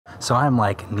So I'm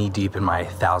like knee deep in my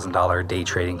 $1,000 day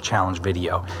trading challenge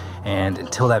video. And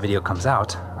until that video comes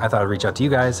out, I thought I'd reach out to you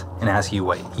guys and ask you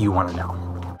what you want to know.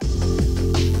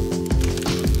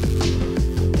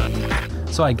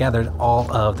 So I gathered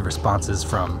all of the responses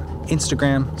from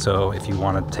Instagram. So if you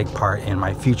want to take part in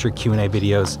my future Q&A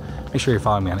videos, make sure you're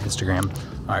following me on Instagram.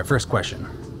 All right, first question.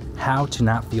 How to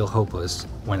not feel hopeless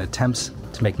when attempts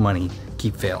to make money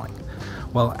keep failing?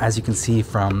 Well, as you can see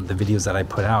from the videos that I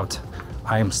put out,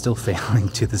 I am still failing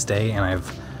to this day, and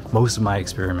most of my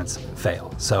experiments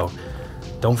fail. So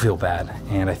don't feel bad.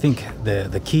 And I think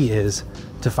the key is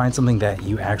to find something that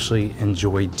you actually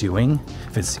enjoy doing.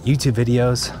 If it's YouTube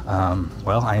videos,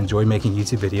 well, I enjoy making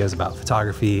YouTube videos about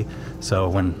photography. So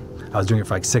when I was doing it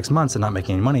for like 6 months and not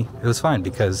making any money, it was fine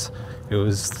because it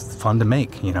was fun to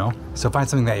make, you know? So find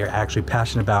something that you're actually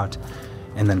passionate about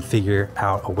and then figure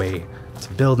out a way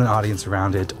to build an audience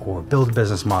around it or build a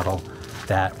business model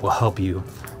that will help you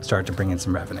start to bring in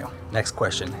some revenue. Next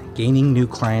question, gaining new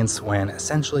clients when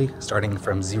essentially starting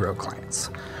from 0 clients.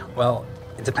 Well,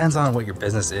 it depends on what your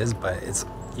business is, but it's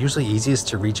usually easiest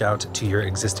to reach out to your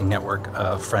existing network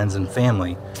of friends and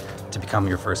family to become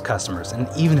your first customers. And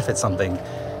even if it's something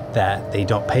that they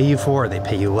don't pay you for, or they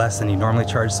pay you less than you normally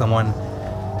charge someone,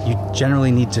 you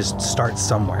generally need to start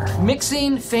somewhere.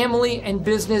 Mixing family and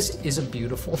business is a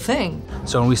beautiful thing.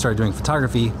 So when we started doing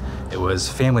photography, it was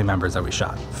family members that we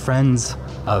shot, friends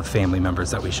of family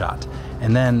members that we shot.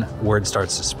 And then word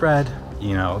starts to spread,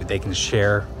 you know, they can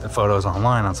share the photos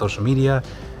online on social media,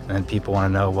 and then people want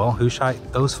to know, well, who shot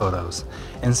those photos?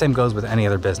 And the same goes with any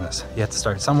other business. You have to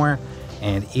start somewhere.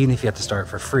 And even if you have to start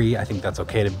for free, I think that's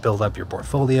okay to build up your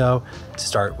portfolio, to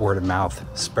start word of mouth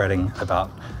spreading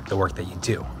about the work that you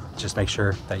do. Just make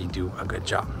sure that you do a good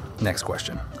job. Next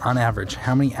question. On average,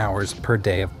 how many hours per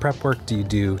day of prep work do you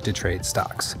do to trade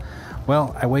stocks?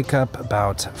 Well, I wake up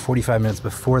about 45 minutes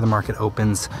before the market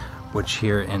opens, which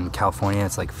here in California,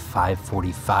 it's like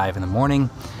 5:45 in the morning.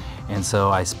 And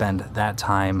so I spend that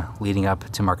time leading up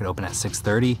to market open at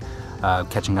 6:30,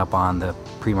 catching up on the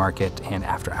pre-market and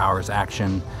after hours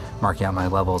action, marking out my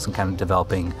levels and kind of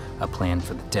developing a plan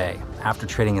for the day. After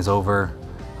trading is over,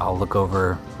 I'll look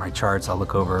over my charts, I'll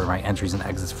look over my entries and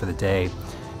exits for the day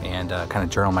and kind of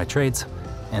journal my trades.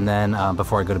 And then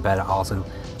before I go to bed, I'll also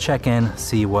check in,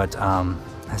 see what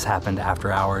has happened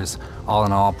after hours. All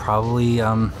in all, probably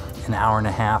an hour and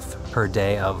a half per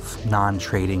day of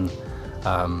non-trading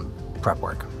prep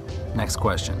work. Next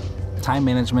question. Time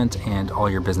management and all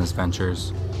your business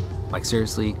ventures. Like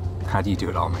seriously, how do you do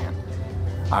it all, man?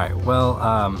 All right, well,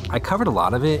 I covered a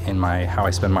lot of it in my how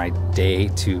I spend my day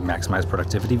to maximize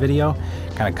productivity video.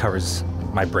 Kind of covers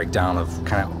my breakdown of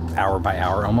kind of hour by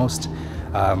hour almost.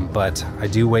 But I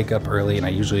do wake up early, and I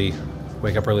usually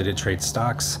wake up early to trade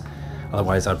stocks.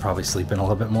 Otherwise, I'd probably sleep in a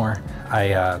little bit more.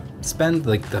 I spend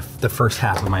like the first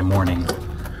half of my morning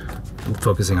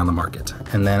focusing on the market.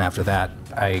 And then after that,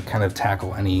 I kind of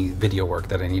tackle any video work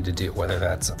that I need to do, whether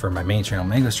that's for my main channel,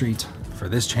 Mango Street, for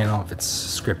this channel, if it's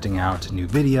scripting out new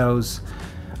videos,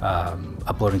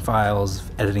 uploading files,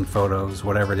 editing photos,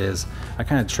 whatever it is. I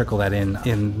kind of trickle that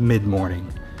in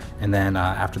mid-morning. And then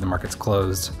after the market's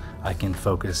closed, I can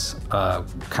focus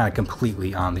kind of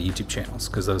completely on the YouTube channels,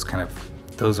 because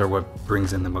those are what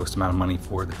brings in the most amount of money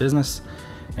for the business,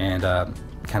 and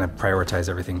kind of prioritize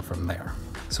everything from there.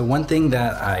 So one thing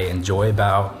that I enjoy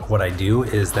about what I do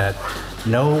is that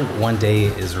no one day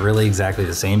is really exactly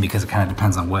the same, because it kind of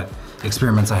depends on what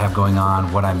experiments I have going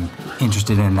on, what I'm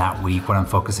interested in that week, what I'm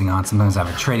focusing on. Sometimes I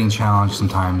have a trading challenge,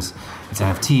 sometimes it's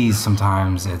NFTs,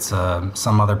 sometimes it's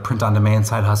some other print-on-demand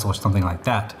side hustle or something like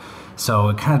that. So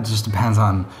it kind of just depends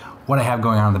on what I have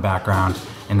going on in the background,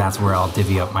 and that's where I'll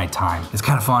divvy up my time. It's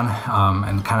kind of fun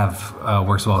and kind of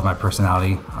works well with my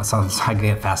personality. Sometimes I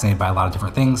get fascinated by a lot of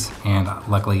different things, and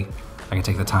luckily I can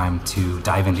take the time to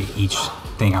dive into each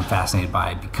thing I'm fascinated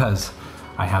by, because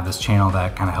I have this channel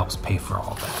that kind of helps pay for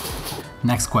all of that.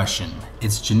 Next question.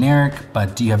 It's generic,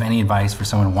 but do you have any advice for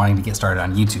someone wanting to get started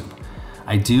on YouTube?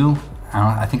 I do.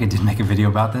 I think I did make a video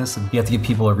about this. You have to give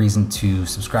people a reason to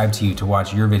subscribe to you, to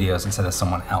watch your videos instead of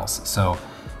someone else. So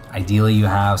ideally you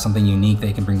have something unique that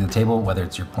you can bring to the table, whether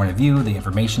it's your point of view, the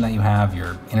information that you have,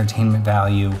 your entertainment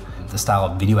value, the style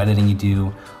of video editing you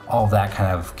do. All of that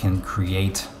kind of can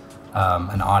create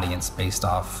an audience based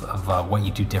off of what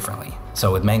you do differently.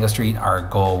 So with Mango Street, our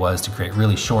goal was to create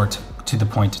really short, to the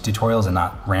point tutorials and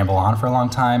not ramble on for a long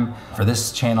time. For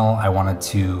this channel, I wanted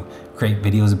to create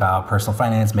videos about personal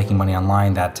finance, making money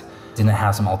online, that didn't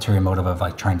have some ulterior motive of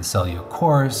like trying to sell you a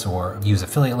course or use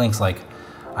affiliate links. Like,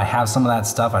 I have some of that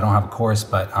stuff. I don't have a course,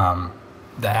 but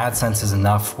the AdSense is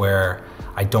enough where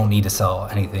I don't need to sell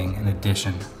anything in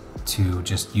addition to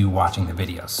just you watching the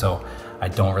videos. So I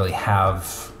don't really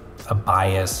have a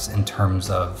bias in terms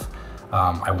of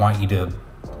I want you to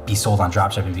be sold on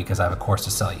dropshipping because I have a course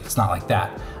to sell you. It's not like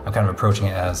that. I'm kind of approaching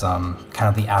it as kind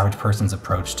of the average person's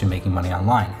approach to making money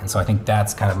online. And so I think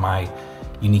that's kind of my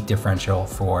unique differential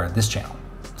for this channel.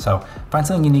 So find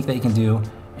something unique that you can do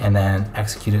and then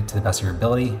execute it to the best of your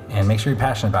ability, and make sure you're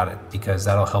passionate about it, because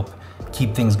that'll help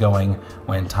keep things going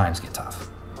when times get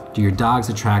tough. Do your dogs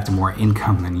attract more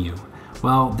income than you?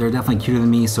 Well, they're definitely cuter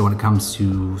than me, so when it comes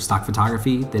to stock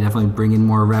photography, they definitely bring in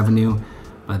more revenue,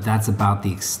 but that's about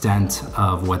the extent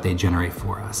of what they generate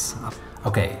for us.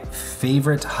 Okay,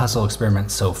 favorite hustle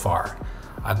experiment so far.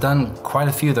 I've done quite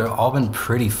a few, they've all been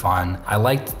pretty fun. I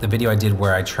liked the video I did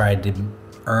where I tried to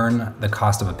earn the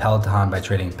cost of a Peloton by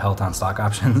trading Peloton stock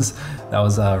options. That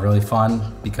was really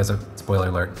fun because, spoiler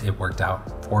alert, it worked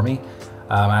out for me.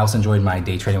 I also enjoyed my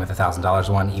day trading with $1,000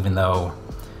 one, even though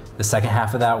the second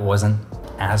half of that wasn't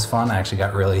as fun. I actually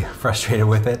got really frustrated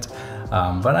with it,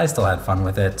 but I still had fun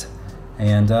with it.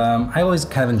 And I always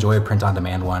kind of enjoy a print on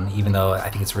demand one, even though I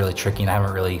think it's really tricky and I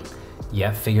haven't really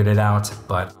yet figured it out,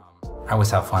 but I always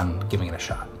have fun giving it a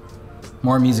shot.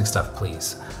 More music stuff,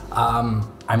 please.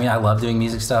 I mean, I love doing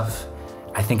music stuff.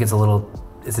 I think it's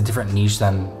a different niche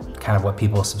than kind of what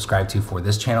people subscribe to for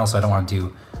this channel, so I don't want to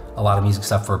do a lot of music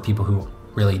stuff for people who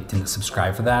really didn't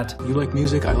subscribe for that. You like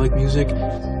music, I like music.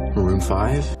 Maroon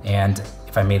 5. And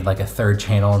if I made like a third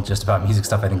channel just about music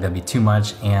stuff, I think that'd be too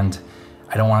much, and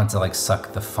I don't want it to like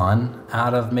suck the fun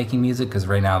out of making music, because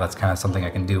right now that's kind of something I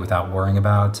can do without worrying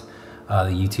about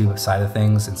the YouTube side of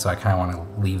things, and so I kind of want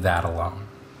to leave that alone.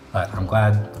 But I'm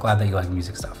glad that you like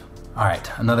music stuff. All right,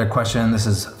 another question. This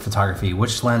is photography.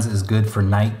 Which lens is good for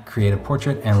night creative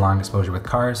portrait and long exposure with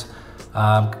cars?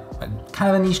 Kind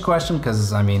of a niche question,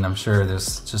 because I mean, I'm sure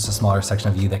there's just a smaller section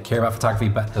of you that care about photography,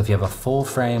 but if you have a full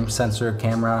frame sensor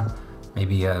camera,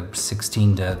 maybe a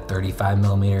 16 to 35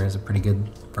 millimeter is a pretty good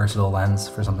versatile lens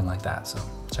for something like that, so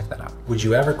check that out. Would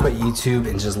you ever quit YouTube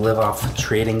and just live off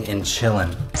trading and chilling?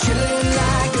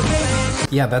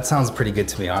 Yeah, that sounds pretty good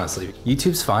to me, honestly.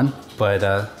 YouTube's fun,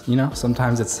 but you know,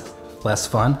 sometimes it's less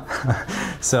fun.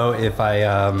 So if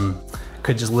I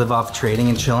could just live off trading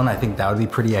and chilling, I think that would be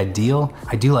pretty ideal.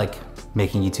 I do like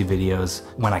making YouTube videos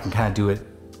when I can kind of do it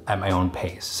at my own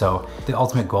pace. So the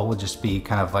ultimate goal would just be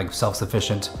kind of like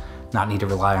self-sufficient, not need to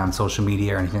rely on social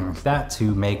media or anything like that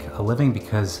to make a living,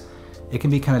 because it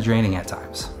can be kind of draining at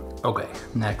times. Okay,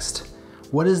 next.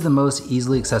 What is the most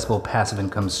easily accessible passive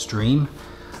income stream?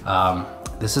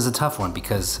 This is a tough one,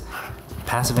 because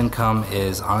passive income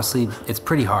is honestly, it's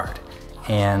pretty hard.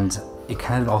 And it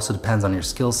kind of also depends on your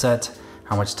skill set,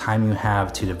 how much time you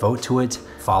have to devote to it,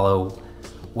 follow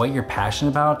what you're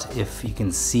passionate about, if you can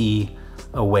see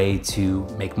a way to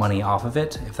make money off of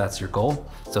it, if that's your goal.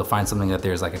 So find something that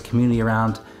there's like a community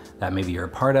around that maybe you're a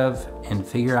part of, and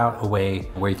figure out a way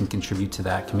where you can contribute to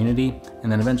that community.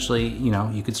 And then eventually, you know,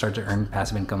 you could start to earn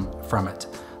passive income from it.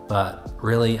 But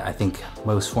really, I think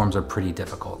most forms are pretty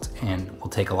difficult and will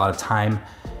take a lot of time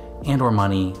and or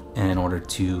money in order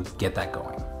to get that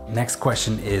going. Next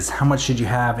question is, how much should you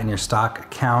have in your stock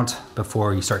account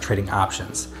before you start trading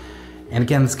options? And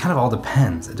again, this kind of all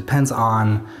depends. It depends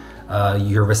on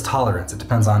your risk tolerance. It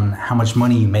depends on how much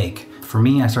money you make. For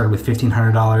me, I started with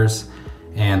 $1,500,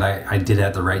 and I did it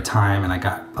at the right time, and I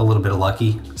got a little bit of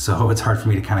lucky. So it's hard for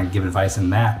me to kind of give advice in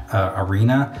that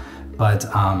arena. But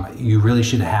you really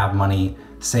should have money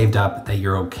saved up that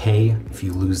you're okay if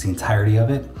you lose the entirety of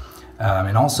it.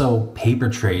 And also paper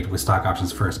trade with stock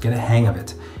options first. Get a hang of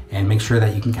it and make sure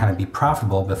that you can kind of be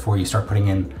profitable before you start putting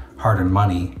in hard-earned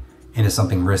money into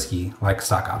something risky like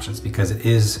stock options, because it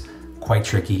is quite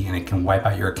tricky and it can wipe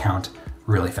out your account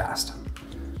really fast.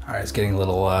 All right, it's getting a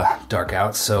little dark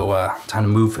out, so time to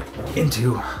move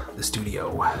into the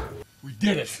studio. We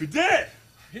did it! We did it!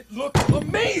 It looked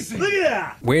amazing! Look at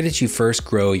that! Where did you first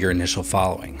grow your initial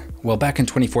following? Well, back in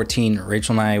 2014,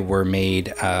 Rachel and I were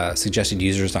made suggested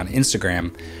users on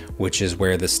Instagram, which is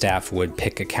where the staff would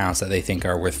pick accounts that they think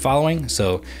are worth following.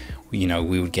 So, you know,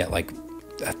 we would get like,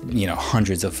 you know,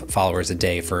 hundreds of followers a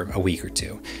day for a week or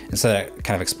two. And so that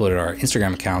kind of exploded our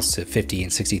Instagram accounts to 50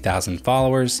 and 60,000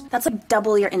 followers. That's like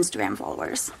double your Instagram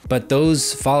followers. But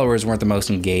those followers weren't the most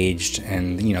engaged,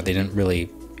 and, you know, they didn't really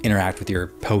interact with your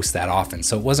posts that often.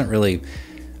 So it wasn't really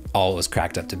all it was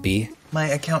cracked up to be. My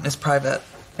account is private,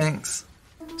 thanks.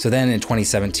 So then in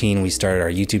 2017, we started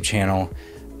our YouTube channel.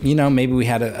 You know, maybe we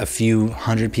had a few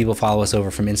hundred people follow us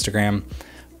over from Instagram,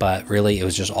 but really it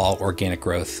was just all organic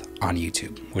growth on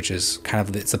YouTube, which is kind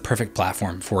of, it's the perfect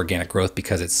platform for organic growth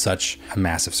because it's such a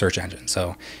massive search engine.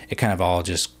 So it kind of all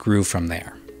just grew from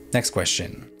there. Next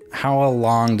question. How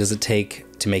long does it take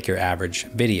to make your average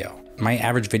video. My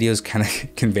average videos kind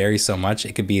of can vary so much.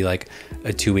 It could be like a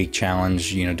 2-week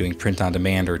challenge, you know, doing print on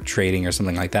demand or trading or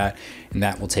something like that. And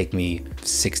that will take me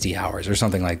 60 hours or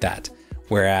something like that.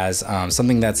 Whereas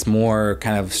something that's more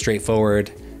kind of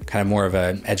straightforward, kind of more of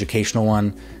an educational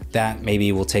one, that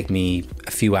maybe will take me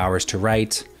a few hours to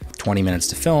write, 20 minutes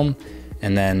to film.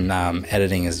 And then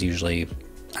editing is usually,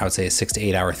 I would say, a 6 to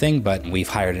 8 hour thing, but we've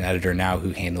hired an editor now who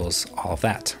handles all of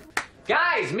that.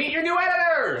 Guys, meet your new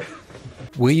editor!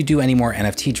 Will you do any more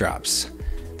NFT drops?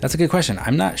 That's a good question.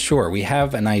 I'm not sure. We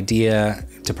have an idea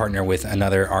to partner with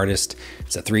another artist.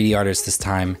 It's a 3D artist this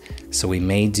time. So we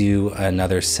may do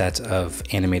another set of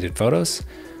animated photos,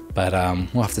 but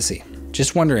we'll have to see.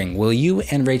 Just wondering, will you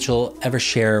and Rachel ever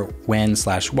share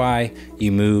when/why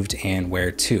you moved and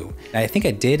where to? I think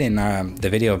I did in the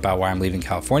video about why I'm leaving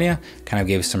California. Kind of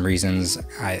gave some reasons,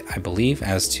 I believe,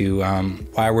 as to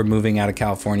why we're moving out of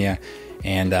California.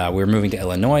 And we're moving to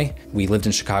Illinois. We lived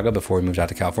in Chicago before we moved out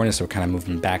to California, so we're kind of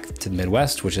moving back to the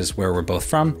Midwest, which is where we're both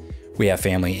from. We have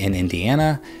family in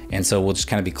Indiana, and so we'll just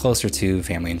kind of be closer to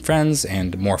family and friends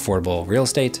and more affordable real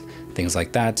estate, things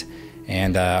like that.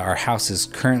 And our house is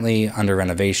currently under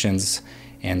renovations,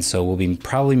 and so we'll be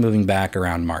probably moving back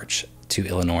around March to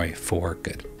Illinois for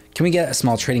good. Can we get a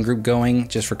small trading group going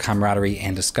just for camaraderie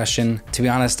and discussion? To be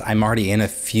honest, I'm already in a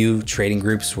few trading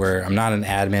groups where I'm not an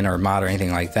admin or a mod or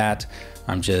anything like that.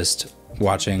 I'm just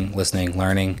watching, listening,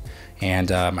 learning,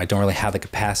 and I don't really have the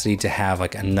capacity to have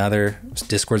like another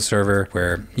Discord server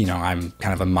where, you know, I'm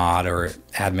kind of a mod or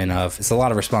admin of. It's a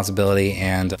lot of responsibility,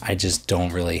 and I just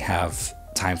don't really have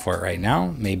time for it right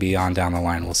now. Maybe on down the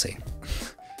line, we'll see.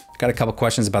 Got a couple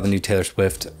questions about the new Taylor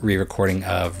Swift re-recording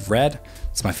of Red.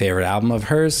 It's my favorite album of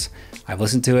hers. I've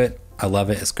listened to it. I love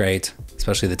it. It's great,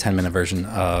 especially the 10-minute version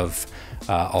of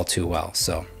All Too Well.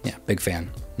 So yeah, big fan.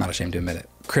 Not ashamed to admit it.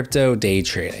 Crypto day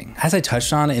trading. As I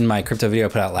touched on in my crypto video I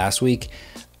put out last week,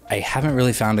 I haven't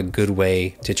really found a good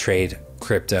way to trade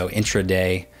crypto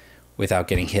intraday without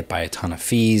getting hit by a ton of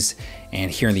fees.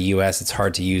 And here in the US, it's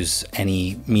hard to use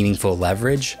any meaningful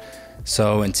leverage.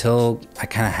 So until I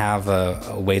kind of have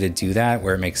a way to do that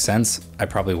where it makes sense, I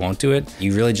probably won't do it.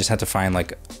 You really just have to find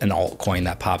like an altcoin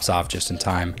that pops off just in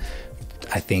time,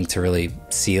 I think, to really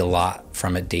see a lot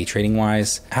from it day trading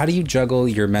wise. How do you juggle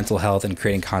your mental health and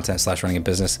creating content / running a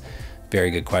business?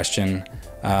 Very good question.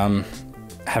 Haven't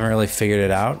really figured it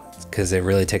out because it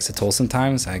really takes a toll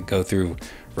sometimes. I go through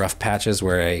rough patches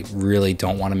where I really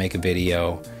don't want to make a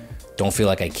video, don't feel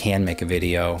like I can make a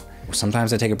video.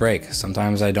 Sometimes I take a break.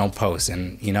 Sometimes I don't post,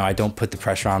 and you know, I don't put the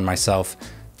pressure on myself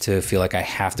to feel like I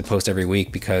have to post every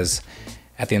week, because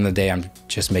at the end of the day, I'm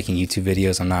just making YouTube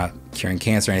videos. I'm not curing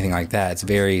cancer or anything like that. It's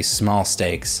very small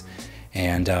stakes.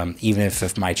 And even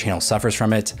if my channel suffers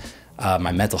from it,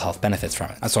 my mental health benefits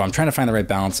from it. So I'm trying to find the right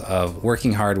balance of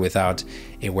working hard without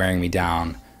it wearing me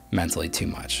down mentally too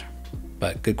much.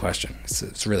 But good question.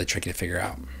 It's really tricky to figure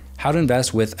out. How to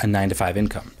invest with a 9-to-5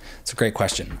 income? It's a great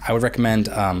question. I would recommend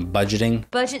budgeting.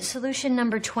 Budget solution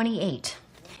number 28.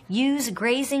 Use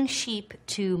grazing sheep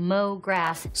to mow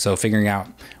grass. So figuring out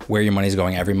where your money is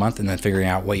going every month, and then figuring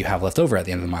out what you have left over at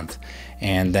the end of the month,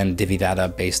 and then divvy that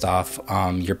up based off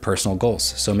your personal goals.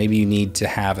 So maybe you need to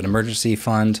have an emergency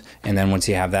fund, and then once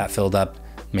you have that filled up,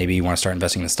 maybe you want to start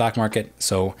investing in the stock market.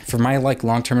 So for my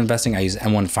long-term investing, I use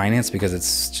M1 Finance because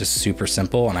it's just super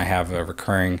simple, and I have a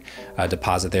recurring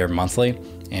deposit there monthly.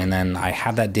 And then I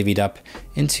have that divvied up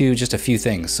into just a few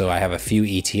things. So I have a few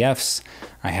ETFs,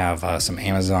 I have some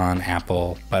Amazon,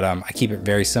 Apple, but I keep it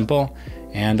very simple,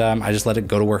 and I just let it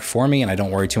go to work for me, and I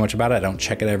don't worry too much about it. I don't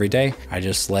check it every day. I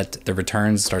just let the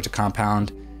returns start to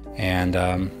compound, and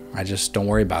I just don't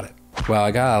worry about it. Well,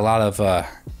 I got a lot of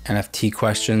NFT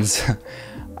questions.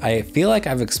 I feel like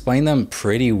I've explained them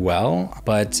pretty well,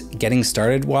 but getting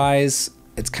started wise,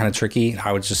 it's kind of tricky.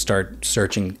 I would just start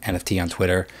searching NFT on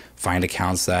Twitter, find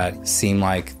accounts that seem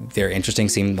like they're interesting,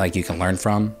 seem like you can learn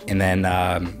from. And then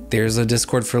there's a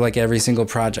Discord for like every single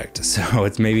project. So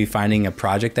it's maybe finding a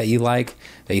project that you like,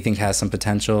 that you think has some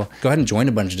potential. Go ahead and join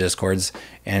a bunch of Discords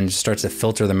and start to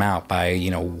filter them out by,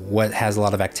 you know, what has a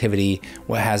lot of activity,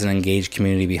 what has an engaged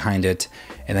community behind it,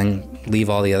 and then leave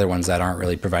all the other ones that aren't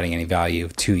really providing any value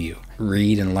to you.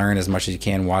 Read and learn as much as you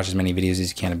can, watch as many videos as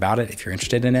you can about it if you're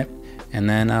interested in it, and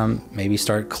then maybe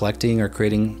start collecting or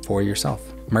creating for yourself.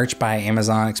 Merch by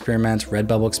Amazon experiment,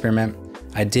 Redbubble experiment.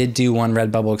 I did do one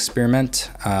Redbubble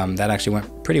experiment that actually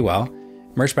went pretty well.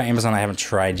 Merch by Amazon I haven't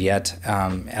tried yet,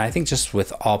 and I think just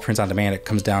with all print on demand, it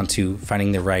comes down to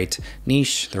finding the right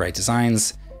niche, the right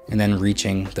designs, and then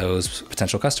reaching those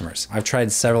potential customers. I've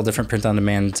tried several different print on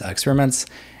demand experiments,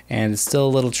 and it's still a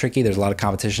little tricky. There's a lot of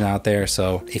competition out there,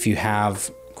 so if you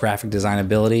have graphic design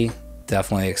ability,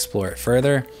 definitely explore it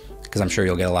further, because I'm sure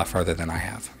you'll get a lot farther than I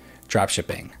have. Drop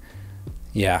shipping.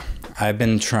 Yeah, I've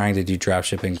been trying to do drop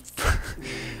shipping.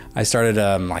 I started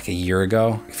like a year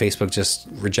ago. Facebook just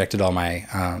rejected all my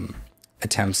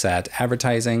attempts at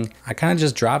advertising. I kind of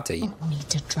just dropped it. You need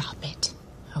to drop it,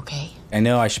 okay? I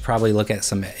know I should probably look at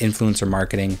some influencer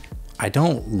marketing. I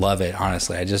don't love it,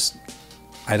 honestly.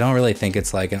 I don't really think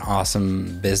it's like an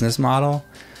awesome business model.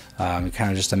 Kind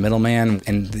of just a middleman,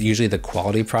 and usually the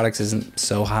quality of products isn't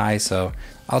so high, so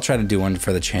I'll try to do one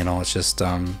for the channel. It's just,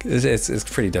 it's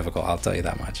pretty difficult, I'll tell you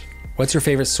that much. What's your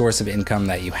favorite source of income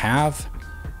that you have?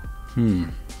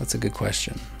 That's a good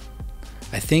question.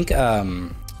 I think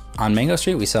on Mango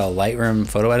Street, we sell Lightroom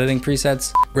photo editing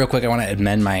presets. Real quick, I want to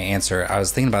amend my answer. I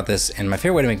was thinking about this, and my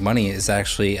favorite way to make money is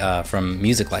actually from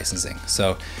music licensing.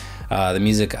 So the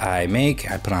music I make,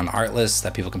 I put on art lists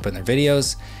that people can put in their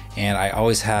videos, and I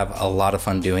always have a lot of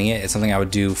fun doing it. It's something I would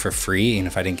do for free, even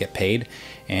if I didn't get paid.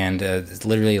 And it's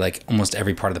literally like almost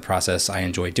every part of the process I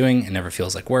enjoy doing. It never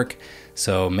feels like work.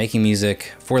 So making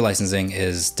music for licensing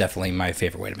is definitely my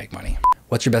favorite way to make money.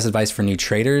 What's your best advice for new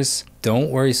traders? Don't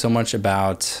worry so much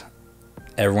about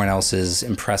everyone else's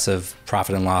impressive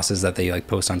profit and losses that they like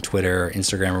post on Twitter or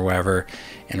Instagram or whatever,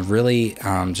 and really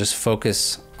just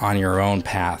focus on your own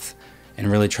path and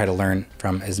really try to learn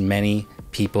from as many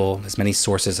people, as many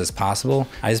sources as possible.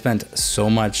 I spent so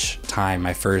much time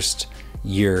my first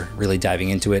year really diving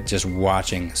into it, just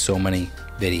watching so many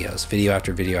videos, video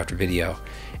after video after video,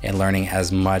 and learning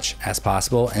as much as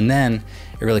possible. And then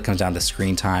it really comes down to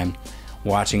screen time,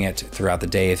 watching it throughout the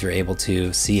day if you're able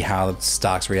to see how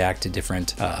stocks react to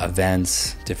different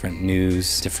events, different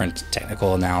news, different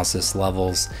technical analysis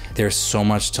levels. There's so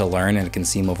much to learn and it can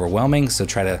seem overwhelming, so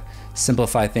try to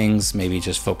simplify things, maybe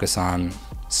just focus on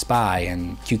SPY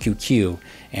and QQQ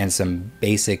and some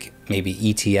basic maybe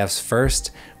ETFs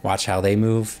first, watch how they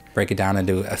move, break it down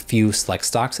into a few select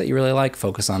stocks that you really like,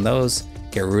 focus on those,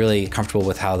 get really comfortable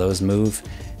with how those move,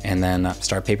 and then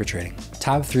start paper trading.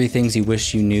 Top 3 things you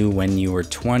wish you knew when you were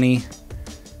 20.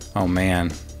 Oh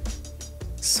man,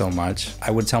 so much.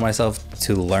 I would tell myself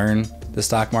to learn the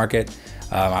stock market.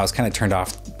 I was kind of turned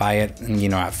off by it,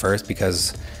 at first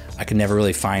because I could never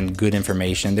really find good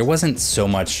information. There wasn't so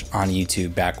much on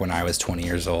YouTube back when I was 20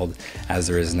 years old as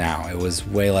there is now. It was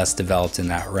way less developed in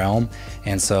that realm.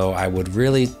 And so I would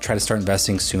really try to start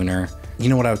investing sooner. You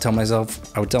know what I would tell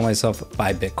myself? I would tell myself,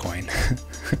 buy Bitcoin.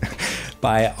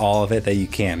 Buy all of it that you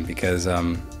can, because,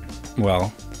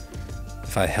 well,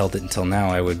 if I held it until now,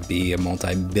 I would be a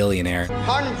multi-billionaire.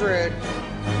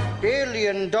 $100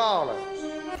 billion.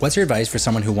 What's your advice for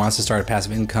someone who wants to start a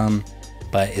passive income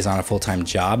but is on a full-time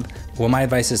job? Well, my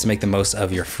advice is to make the most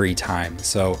of your free time.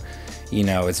 So,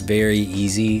 it's very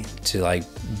easy to like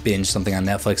binge something on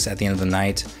Netflix at the end of the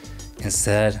night.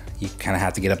 Instead, you kind of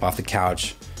have to get up off the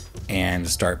couch and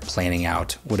start planning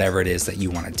out whatever it is that you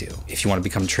want to do. If you want to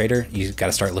become a trader, you got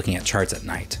to start looking at charts at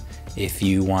night. If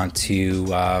you want to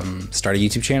start a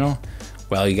YouTube channel,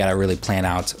 well, you got to really plan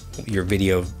out your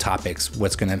video topics,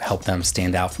 what's going to help them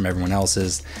stand out from everyone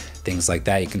else's, things like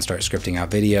that. You can start scripting out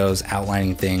videos,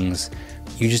 outlining things.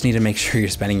 You just need to make sure you're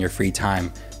spending your free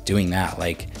time doing that.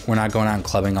 Like, we're not going out and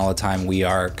clubbing all the time. We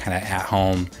are kind of at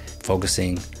home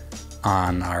focusing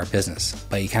on our business,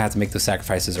 but you kind of have to make those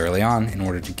sacrifices early on in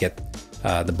order to get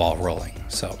the ball rolling.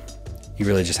 So you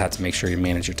really just have to make sure you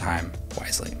manage your time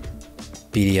wisely.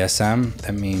 BDSM,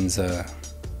 that means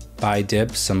buy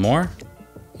dip some more.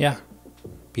 Yeah,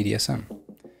 BDSM.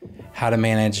 How to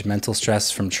manage mental stress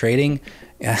from trading.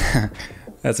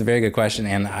 That's a very good question,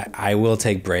 and I will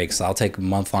take breaks. I'll take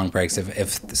month-long breaks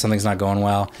if something's not going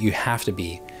well. You have to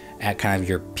be at kind of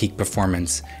your peak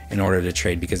performance in order to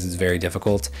trade, because it's very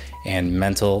difficult, and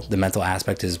the mental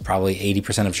aspect is probably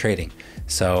 80% of trading.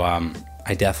 So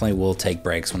I definitely will take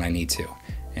breaks when I need to,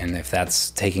 and if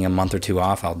that's taking a month or 2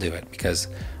 off, I'll do it, because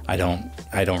I don't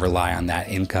rely on that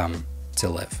income to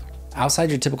live. Outside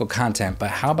your typical content, but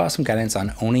how about some guidance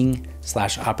on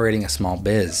owning/operating a small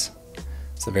biz?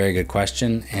 It's a very good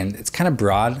question, and it's kind of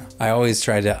broad. I always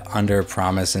try to under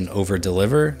promise and over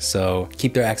deliver, so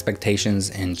keep their expectations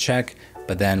in check,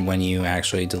 but then when you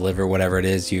actually deliver whatever it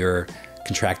is you're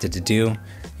contracted to do,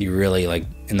 you really, like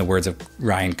in the words of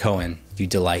Ryan Cohen, you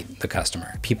delight the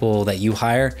customer. People that you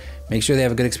hire, make sure they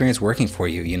have a good experience working for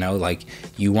you. Like,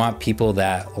 you want people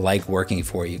that like working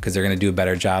for you, because they're gonna do a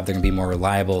better job, they're gonna be more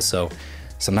reliable. So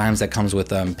Sometimes that comes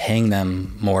with paying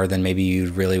them more than maybe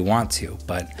you'd really want to,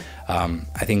 but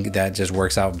I think that just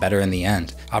works out better in the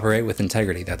end. Operate with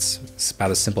integrity. That's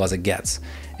about as simple as it gets.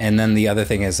 And then the other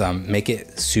thing is make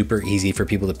it super easy for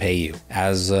people to pay you.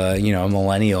 As a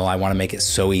millennial, I want to make it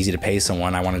so easy to pay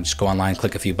someone. I want to just go online,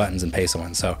 click a few buttons and pay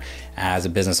someone. So as a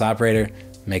business operator,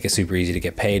 make it super easy to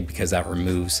get paid, because that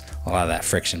removes a lot of that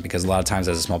friction. Because a lot of times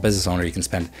as a small business owner, you can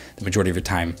spend the majority of your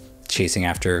time chasing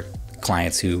after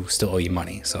clients who still owe you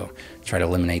money. So try to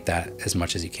eliminate that as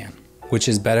much as you can. Which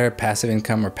is better, passive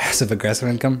income or passive aggressive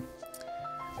income?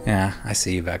 Yeah, I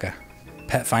see you, Becca.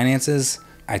 Pet finances,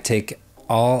 I take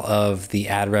all of the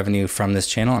ad revenue from this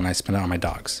channel and I spend it on my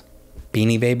dogs.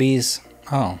 Beanie Babies,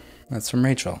 oh, that's from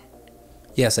Rachel.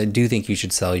 Yes, I do think you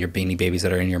should sell your Beanie Babies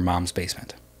that are in your mom's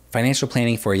basement. Financial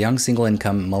planning for a young single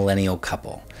income millennial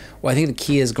couple. Well, I think the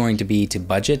key is going to be to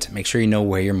budget, make sure you know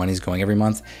where your money's going every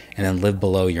month, and then live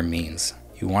below your means.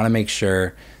 You want to make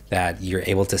sure that you're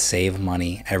able to save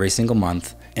money every single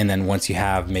month. And then once you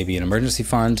have maybe an emergency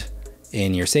fund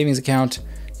in your savings account,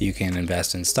 you can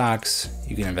invest in stocks,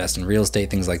 you can invest in real estate,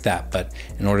 things like that. But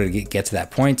in order to get to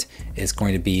that point, it's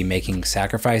going to be making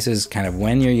sacrifices kind of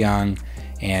when you're young,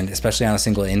 and especially on a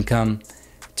single income,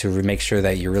 to make sure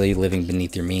that you're really living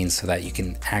beneath your means so that you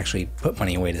can actually put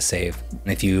money away to save.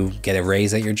 And if you get a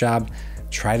raise at your job,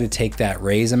 try to take that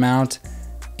raise amount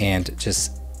and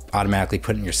just automatically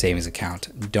put it in your savings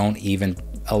account. Don't even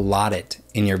allot it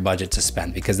in your budget to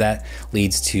spend, because that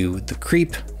leads to the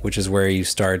creep, which is where you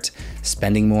start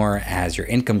spending more as your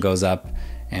income goes up.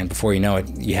 And before you know it,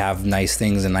 you have nice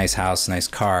things, a nice house, a nice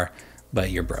car,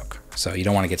 but you're broke. So you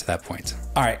don't want to get to that point.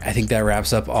 All right, I think that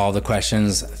wraps up all the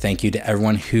questions. Thank you to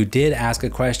everyone who did ask a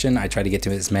question. I try to get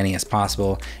to as many as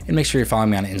possible. And make sure you're following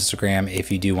me on Instagram if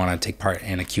you do want to take part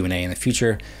in a Q&A in the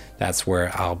future. That's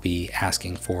where I'll be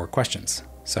asking for questions.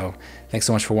 So thanks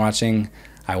so much for watching.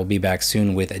 I will be back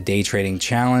soon with a day trading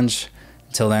challenge.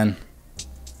 Until then,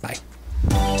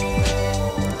 bye.